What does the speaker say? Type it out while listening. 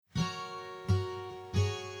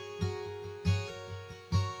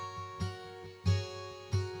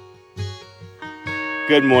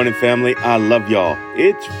Good morning, family. I love y'all.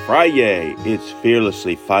 It's FriYay. It's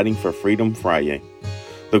fearlessly fighting for freedom FriYay.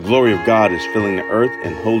 The glory of God is filling the earth,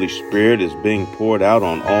 and Holy Spirit is being poured out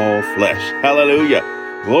on all flesh. Hallelujah.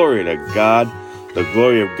 Glory to God. The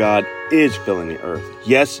glory of God is filling the earth.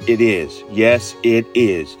 Yes, it is. Yes, it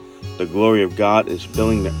is. The glory of God is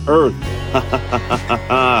filling the earth.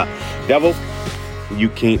 Devil, you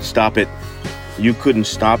can't stop it. You couldn't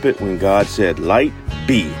stop it when God said, light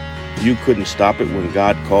be. You couldn't stop it when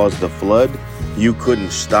God caused the flood. You couldn't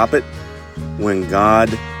stop it when God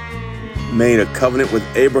made a covenant with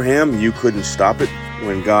Abraham. You couldn't stop it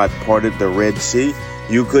when God parted the Red Sea.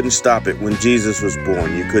 You couldn't stop it when Jesus was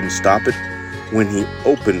born. You couldn't stop it when he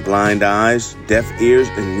opened blind eyes, deaf ears,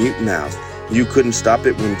 and mute mouths. You couldn't stop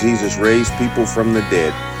it when Jesus raised people from the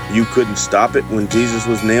dead. You couldn't stop it when Jesus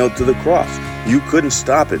was nailed to the cross. You couldn't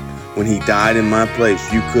stop it when he died in my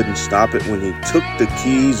place. You couldn't stop it when he took the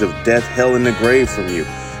keys of death, hell, and the grave from you.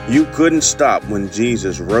 You couldn't stop when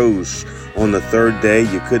Jesus rose on the third day.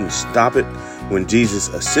 You couldn't stop it when Jesus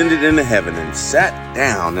ascended into heaven and sat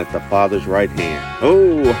down at the Father's right hand.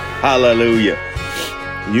 Oh, hallelujah.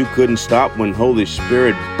 You couldn't stop when Holy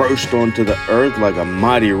Spirit burst onto the earth like a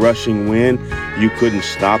mighty rushing wind. You couldn't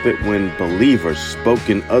stop it when believers spoke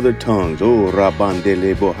in other tongues. Oh,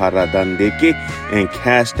 Rabandelebo Haradandeke, and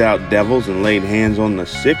cast out devils and laid hands on the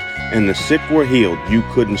sick, and the sick were healed. You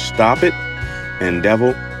couldn't stop it. And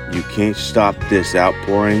devil, you can't stop this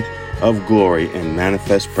outpouring of glory and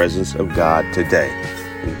manifest presence of God today.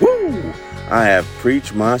 Woo! I have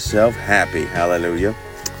preached myself happy. Hallelujah.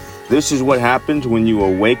 This is what happens when you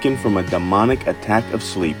awaken from a demonic attack of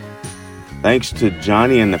sleep. Thanks to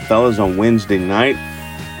Johnny and the fellas on Wednesday night,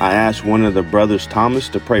 I asked one of the brothers, Thomas,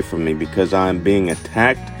 to pray for me because I am being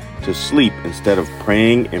attacked to sleep instead of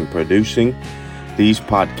praying and producing these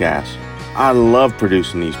podcasts. I love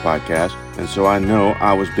producing these podcasts, and so I know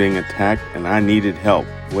I was being attacked and I needed help.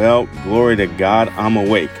 Well, glory to God, I'm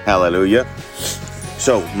awake. Hallelujah.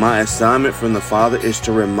 So my assignment from the Father is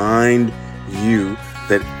to remind you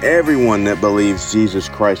that everyone that believes Jesus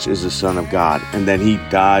Christ is the Son of God, and that he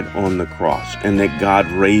died on the cross, and that God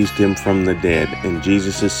raised him from the dead, and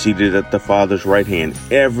Jesus is seated at the Father's right hand,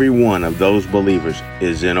 every one of those believers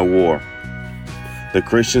is in a war. The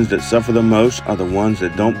Christians that suffer the most are the ones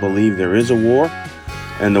that don't believe there is a war,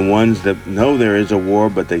 and the ones that know there is a war,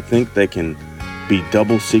 but they think they can be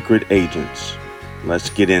double secret agents. Let's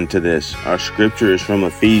get into this. Our scripture is from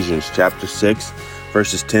Ephesians chapter 6,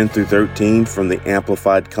 verses 10 through 13 from the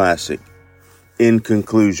Amplified Classic. In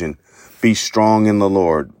conclusion, be strong in the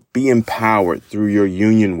Lord. Be empowered through your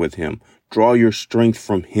union with him. Draw your strength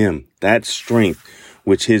from him, that strength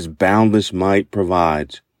which his boundless might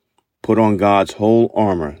provides. Put on God's whole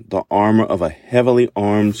armor, the armor of a heavily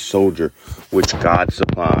armed soldier, which God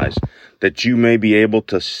supplies, that you may be able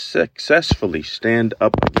to successfully stand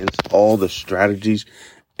up against all the strategies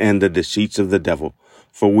and the deceits of the devil.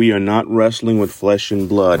 For we are not wrestling with flesh and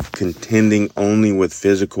blood, contending only with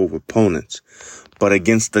physical opponents, but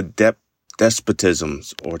against the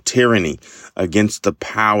despotisms or tyranny, against the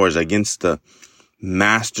powers, against the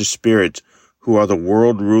master spirits who are the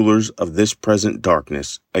world rulers of this present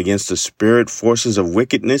darkness, against the spirit forces of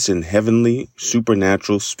wickedness in heavenly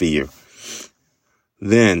supernatural sphere.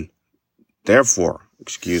 Therefore,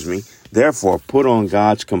 put on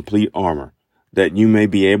God's complete armor, that you may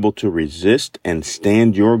be able to resist and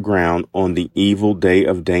stand your ground on the evil day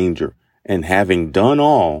of danger, and having done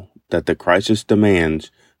all that the crisis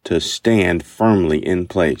demands, to stand firmly in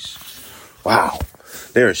place. Wow,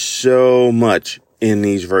 there is so much in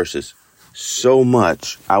these verses. So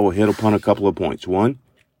much. I will hit upon a couple of points. One,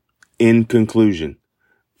 in conclusion.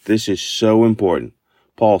 This is so important.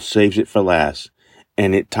 Paul saves it for last,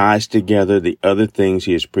 and it ties together the other things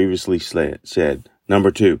he has previously said.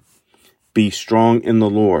 Number two, be strong in the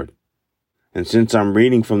Lord. And since I'm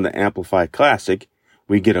reading from the Amplified Classic,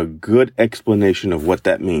 we get a good explanation of what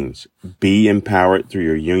that means. Be empowered through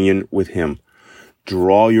your union with him.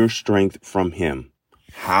 Draw your strength from him.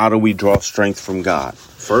 How do we draw strength from God?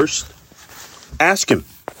 First, ask him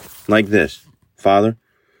like this. Father,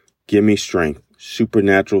 give me strength,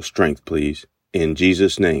 supernatural strength, please. In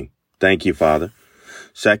Jesus' name. Thank you, Father.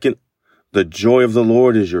 Second, the joy of the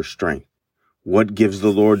Lord is your strength. What gives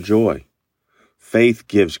the Lord joy? Faith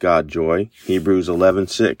gives God joy. Hebrews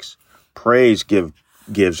 11:6. Praise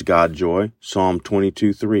gives God joy. Psalm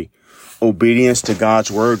 22:3. Obedience to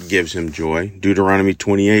God's word gives him joy. Deuteronomy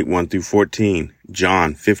 28:1 through 14.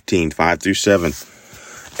 John 15:5 through 7.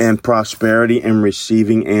 And prosperity and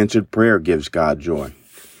receiving answered prayer gives God joy.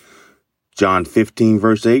 John 15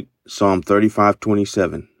 verse 8, Psalm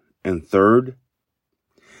 35:27. And third,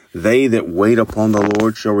 They that wait upon the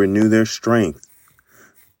Lord shall renew their strength.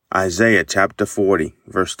 Isaiah chapter 40,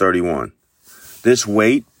 verse 31. This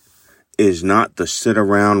wait is not to sit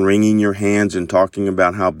around wringing your hands and talking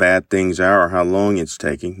about how bad things are or how long it's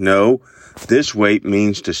taking. No, this wait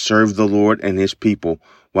means to serve the Lord and his people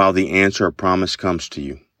while the answer or promise comes to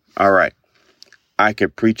you. All right. I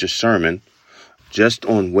could preach a sermon just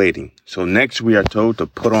on waiting. So next we are told to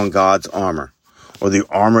put on God's armor, or the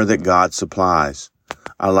armor that God supplies.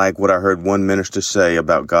 I like what I heard one minister say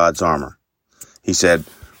about God's armor. He said,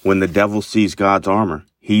 when the devil sees God's armor,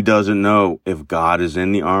 he doesn't know if God is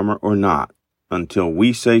in the armor or not until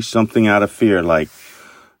we say something out of fear like,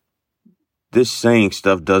 this saying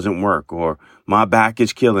stuff doesn't work, or my back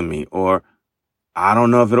is killing me, or I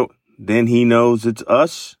don't know if it'll. Then he knows it's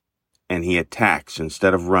us and he attacks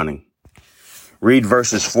instead of running. Read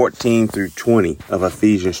verses 14 through 20 of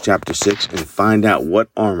Ephesians chapter 6 and find out what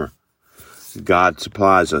armor God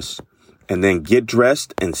supplies us. And then get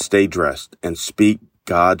dressed and stay dressed and speak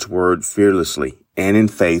God's word fearlessly and in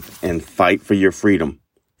faith and fight for your freedom.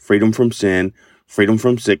 Freedom from sin, freedom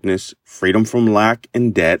from sickness, freedom from lack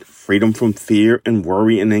and debt, freedom from fear and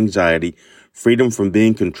worry and anxiety, freedom from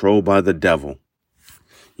being controlled by the devil.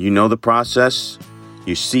 You know the process.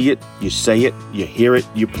 You see it, you say it, you hear it,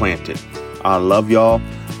 you plant it. I love y'all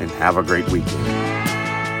and have a great weekend.